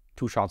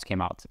 2 shots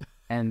came out,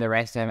 and the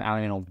rest I don't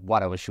even know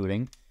what I was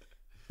shooting.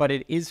 But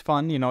it is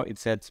fun,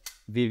 It's that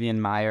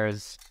Vivian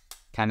Meyer's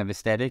kind of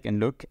aesthetic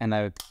and look, and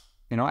I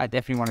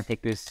definitely want to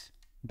take this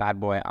bad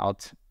boy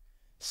out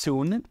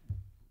soon.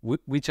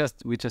 We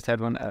just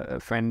had a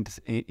friend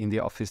in the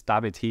office,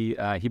 David. He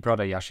brought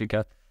a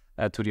Yashica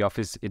to the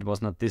office. It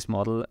was not this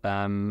model,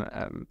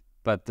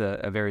 but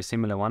a very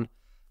similar one.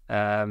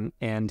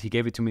 And he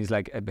gave it to me. He's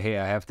like, hey,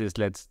 I have this.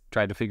 Let's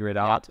try to figure it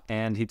out.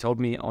 And he told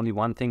me only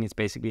one thing. It's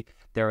basically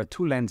there are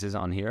 2 lenses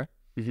on here,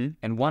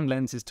 and one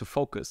lens is to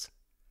focus,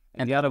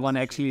 and the other one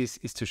actually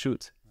is to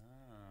shoot.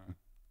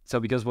 So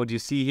because what you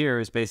see here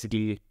is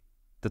basically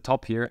the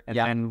top here, and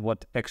then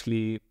what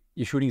actually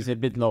you're shooting is a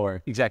bit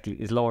lower. Exactly,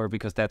 is lower,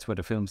 because that's where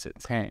the film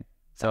sits. Okay.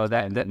 So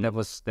that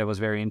was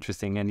very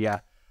interesting.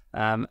 And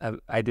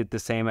I did the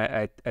same.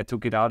 I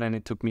took it out, and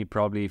it took me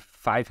probably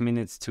 5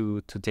 minutes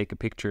to take a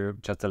picture,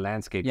 just a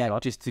landscape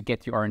shot. Just to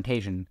get the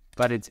orientation.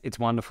 But it's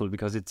wonderful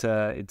because it's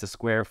a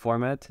square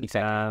format.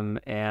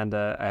 Exactly. And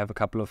I have a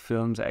couple of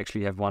films. I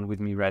actually have one with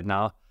me right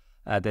now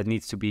that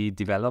needs to be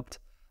developed.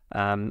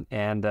 And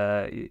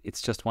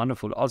it's just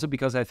wonderful. Also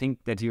because I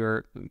think that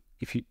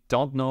if you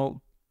don't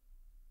know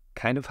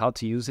kind of how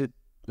to use it,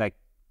 like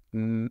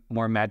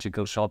more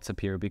magical shots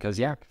appear, because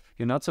you're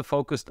not so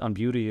focused on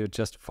beauty, you're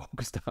just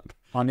focused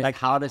on like,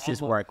 how does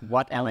this work?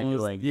 What am I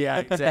doing? Yeah,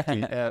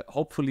 exactly.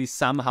 Hopefully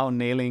somehow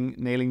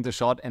nailing the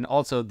shot, and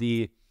also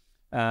the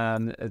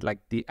like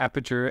the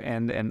aperture,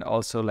 and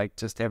also like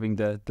just having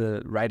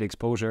the right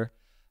exposure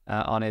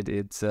on it.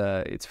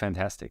 It's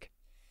fantastic.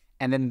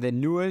 And then the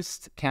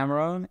newest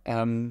camera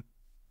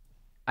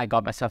I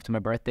got myself to my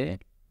birthday.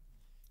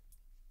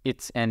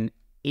 It's an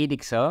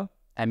Edixa.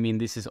 I mean,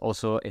 this is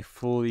also a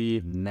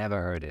fully...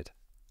 Never heard it.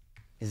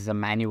 This is a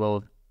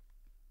manual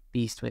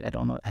beast. Wait, I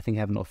don't know. I think I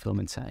have no film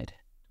inside.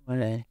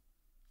 I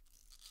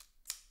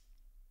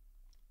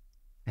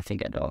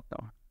think I don't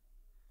know.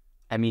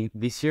 I mean,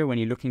 this here, when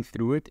you're looking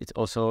through it, it's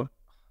also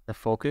the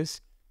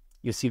focus.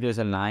 You see there's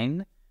a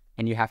line,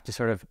 and you have to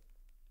sort of...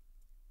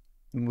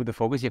 With the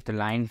focus, you have to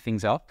line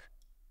things up.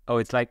 Oh,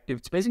 it's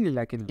basically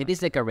like... It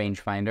is like a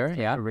rangefinder,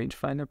 yeah. A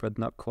rangefinder, but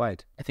not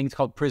quite. I think it's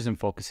called prism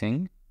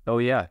focusing. Oh,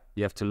 yeah.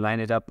 You have to line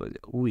it up.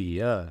 Oh,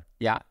 yeah.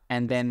 Yeah,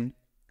 and then...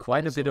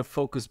 Quite a bit of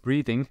focused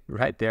breathing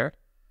right there.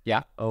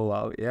 Yeah. Oh,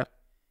 wow, yeah.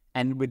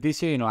 And with this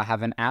here, I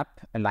have an app,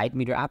 a light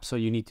meter app. So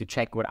you need to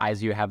check what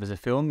ISO you have as a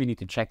film. You need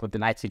to check what the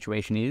light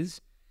situation is,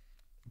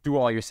 do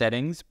all your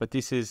settings. But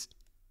this is,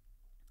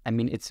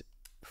 it's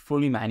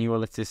fully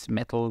manual. It's this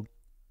metal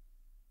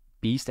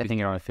beast. I think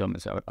you're on a film,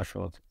 so I'll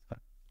show it.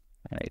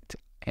 All right,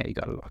 here you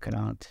gotta lock it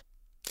out.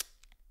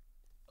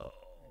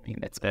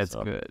 That's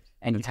good.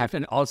 And you have,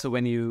 and also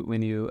when you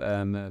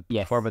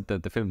forward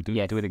the film, do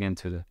it again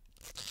to the.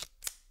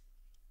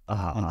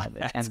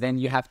 And then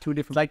you have two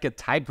different, like a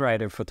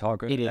typewriter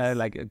photography. It is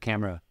like a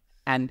camera.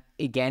 And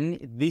again,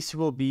 this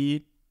will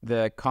be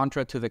the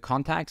contra to the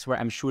Contax, where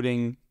I'm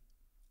shooting,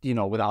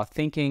 without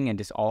thinking and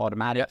just all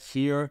automatic.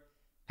 Here,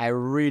 I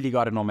really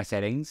got to know my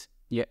settings.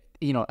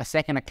 A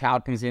second a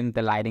cloud comes in,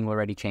 the lighting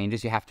already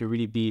changes. You have to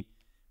really be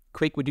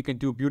quick. What you can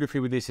do beautifully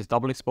with this is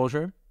double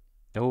exposure.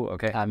 Oh,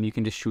 okay. You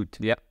can just shoot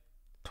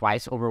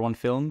twice over one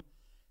film.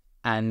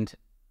 And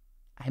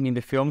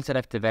the films that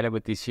I've developed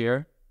with this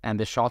here and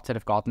the shots that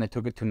I've gotten, I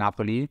took it to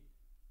Napoli.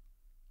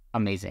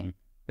 Amazing.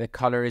 The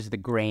colors, the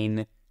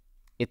grain,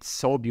 it's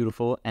so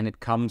beautiful. And it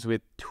comes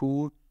with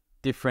two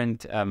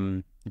different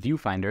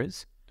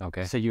viewfinders.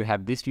 Okay. So you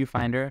have this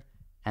viewfinder,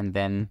 and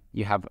then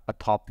you have a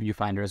top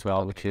viewfinder as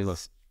well, which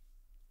is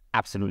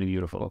absolutely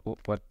beautiful.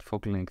 What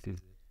focal length is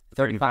it?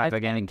 35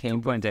 again. It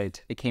came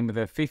 2.8. It came with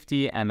a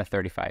 50 and a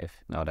 35.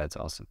 No, that's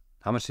awesome.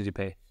 How much did you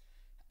pay?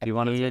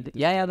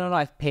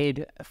 I've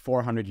paid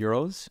 400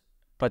 euros,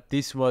 but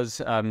this was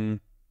if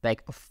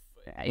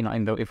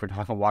we're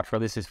talking watch,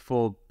 this is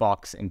full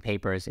box and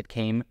papers. It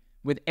came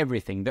with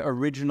everything, the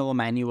original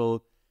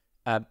manual,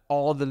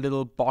 all the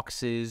little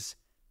boxes,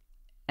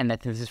 and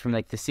that this is from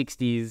like the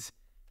 60s,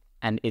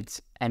 and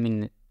it's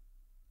in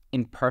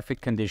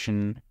perfect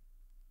condition.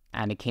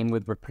 And it came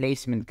with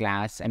replacement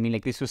glass.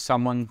 This was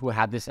someone who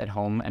had this at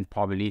home and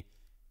probably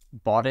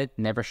bought it,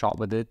 never shot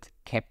with it,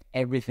 kept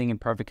everything in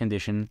perfect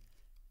condition.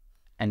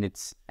 And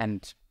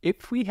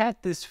if we had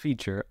this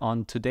feature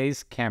on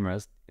today's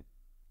cameras,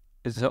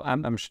 so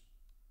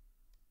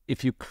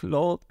if you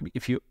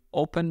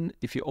open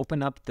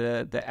up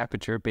the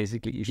aperture,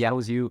 basically it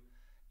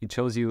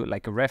shows you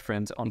like a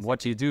reference on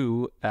what you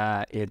do.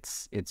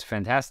 It's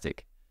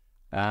fantastic.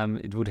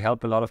 It would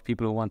help a lot of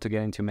people who want to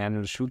get into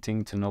manual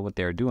shooting to know what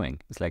they're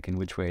doing. It's like in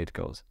which way it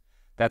goes.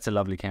 That's a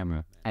lovely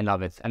camera. I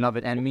love it.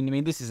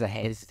 And this is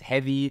it's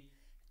heavy,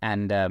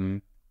 and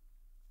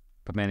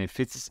but man, it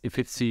fits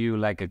to you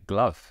like a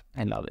glove.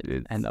 I love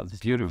it. I love it.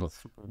 It's beautiful.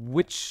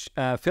 Which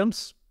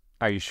films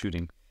are you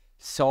shooting?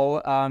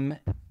 So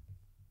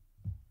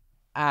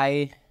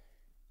I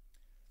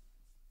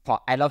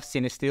love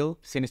Cinestill.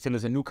 Cinestill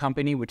is a new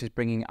company which is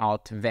bringing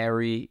out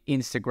very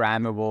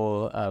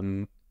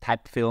Instagrammable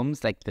type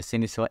films, like the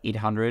Cinestill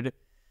 800.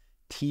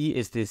 T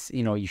is this,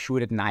 you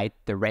shoot at night,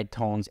 the red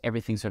tones,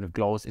 everything sort of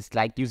glows. It's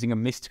like using a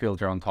mist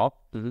filter on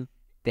top. Mm-hmm.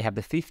 They have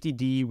the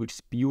 50D, which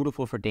is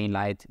beautiful for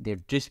daylight.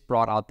 They've just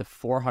brought out the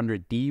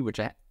 400D, which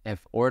I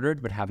have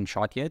ordered but haven't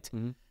shot yet.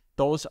 Mm-hmm.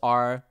 Those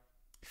are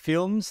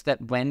films that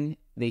when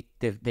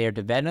they're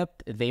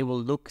developed, they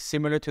will look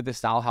similar to the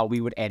style how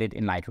we would edit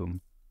in Lightroom.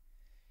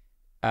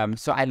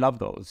 So I love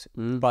those.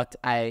 Mm-hmm. But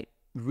I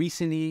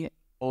recently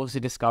also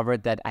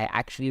discovered that I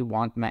actually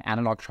want my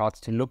analog shots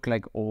to look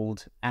like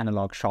old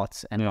analog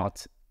shots and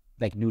not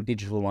like new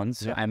digital ones.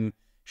 So I'm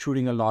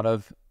shooting a lot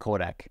of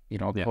Kodak,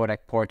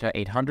 Kodak Porta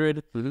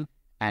 800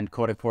 and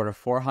Kodak Porta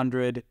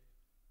 400.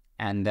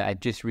 And I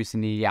just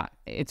recently,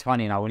 it's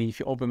funny now,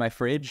 if you open my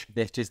fridge,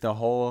 there's just a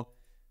whole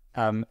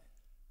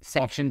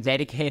section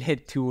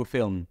dedicated to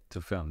film.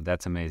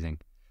 That's amazing.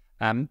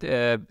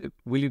 Will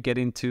you get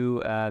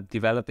into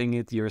developing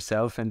it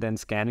yourself and then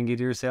scanning it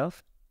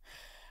yourself?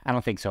 I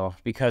don't think so,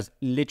 because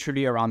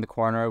literally around the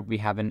corner, we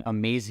have an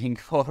amazing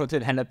photo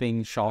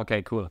developing shop.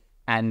 Okay, cool.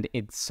 And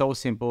it's so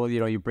simple.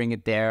 You bring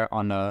it there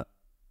on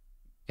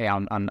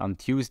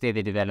Tuesday,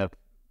 they develop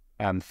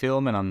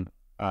film, and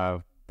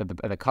on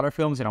the color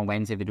films, and on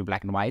Wednesday, they do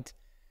black and white.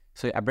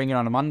 So I bring it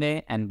on a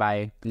Monday, and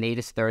by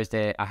latest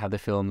Thursday, I have the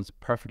films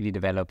perfectly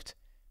developed,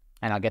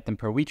 and I'll get them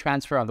per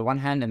WeTransfer on the one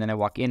hand, and then I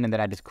walk in, and then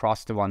I just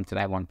cross the ones that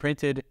I want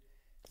printed.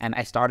 And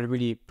I started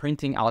really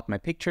printing out my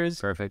pictures.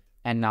 Perfect.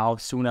 And now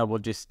soon I will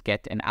just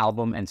get an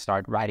album and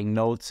start writing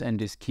notes and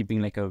just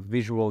keeping like a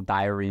visual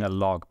diary. A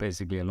log,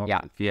 basically. A log.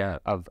 Yeah,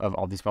 of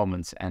all these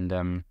moments.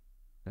 And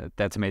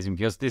that's amazing,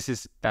 because this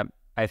is,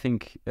 I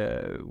think,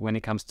 when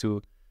it comes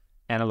to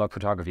analog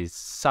photography, it's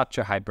such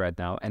a hype right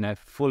now, and I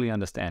fully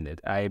understand it.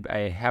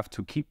 I have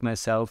to keep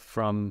myself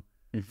from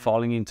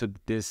falling into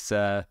this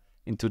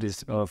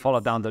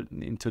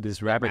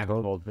rabbit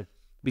hole,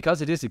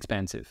 because it is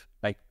expensive.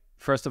 Like,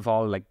 first of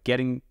all, like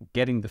getting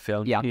the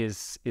film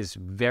is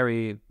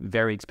very,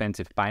 very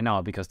expensive by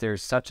now, because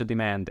there's such a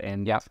demand,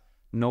 and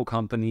no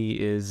company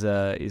is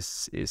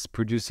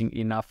producing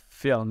enough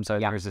films. So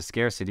there's a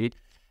scarcity.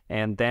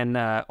 And then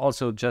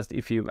also, just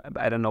if you,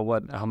 I don't know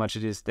how much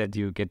it is that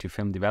you get your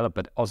film developed,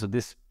 but also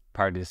this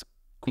part is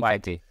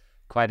quite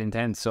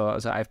intense. So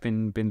I've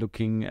been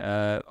looking.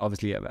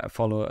 Obviously, I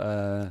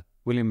follow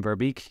William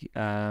Verbeek,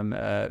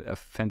 a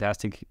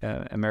fantastic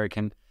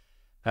American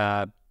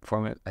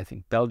from, I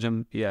think,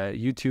 Belgium,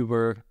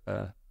 YouTuber,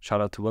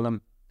 shout out to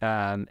Willem,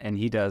 and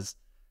he does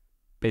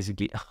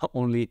basically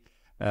only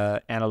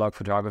analog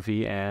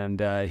photography, and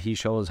he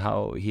shows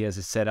how he has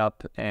a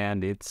setup,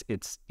 and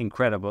it's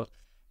incredible.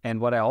 And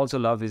what I also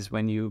love is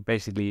when you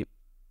basically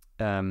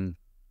when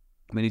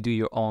you do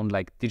your own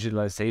like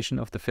digitalization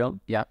of the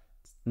film. Yeah,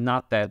 it's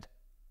not that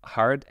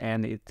hard,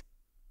 and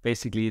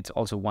it's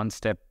also one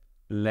step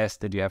less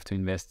that you have to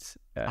invest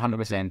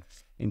 100%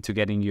 into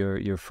getting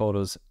your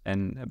photos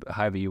and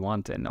however you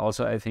want. And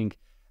also I think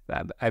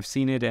I've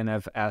seen it, and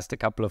I've asked a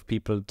couple of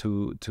people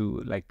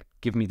to like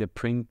give me the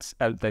print,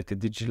 like the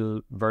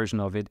digital version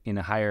of it in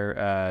a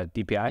higher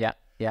DPI.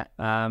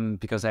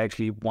 Because I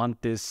actually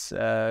want this.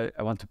 I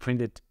want to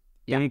print it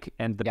big,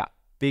 and the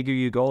bigger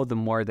you go, the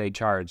more they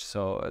charge.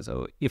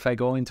 So if I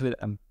go into it,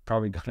 I'm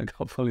probably gonna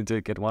go full into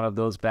it, get one of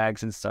those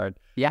bags, and start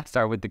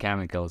with the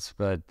chemicals.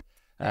 But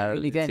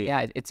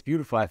it's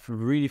beautiful. I've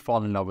really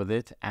fallen in love with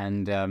it,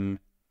 and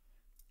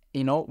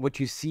you know, what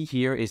you see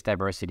here is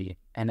diversity.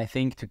 And I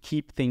think to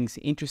keep things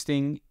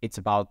interesting, it's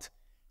about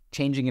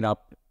changing it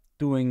up,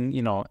 doing,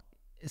 you know,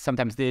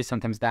 sometimes this,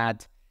 sometimes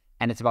that.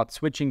 And it's about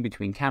switching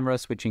between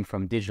cameras, switching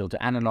from digital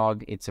to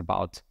analog. It's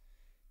about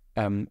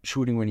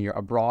shooting when you're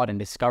abroad and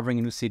discovering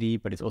a new city,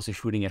 but it's also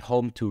shooting at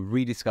home to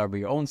rediscover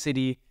your own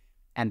city.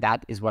 And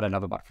that is what I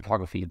love about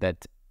photography,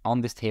 that on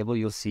this table,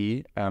 you'll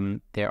see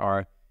there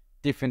are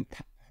different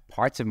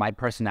parts of my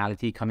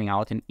personality coming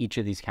out in each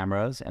of these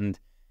cameras. And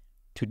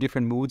to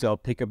different moods, I'll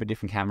pick up a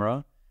different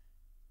camera.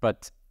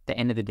 But at the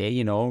end of the day,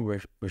 you know,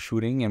 we're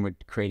shooting and we're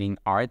creating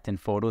art and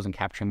photos and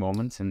capturing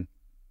moments, and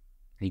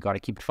you got to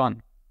keep it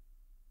fun.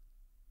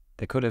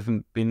 There could have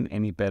been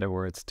any better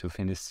words to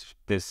finish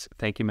this.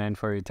 Thank you, man,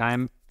 for your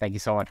time. Thank you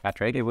so much,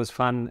 Patrick. It was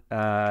fun.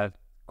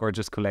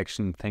 Gorgeous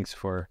collection. Thanks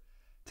for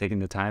taking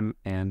the time,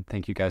 and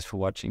thank you guys for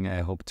watching.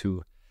 I hope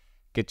to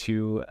get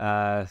you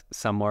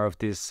some more of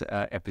these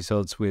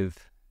episodes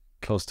with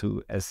close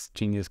to as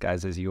genius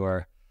guys as you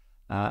are.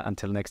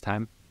 Until next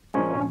time,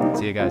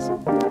 see you guys.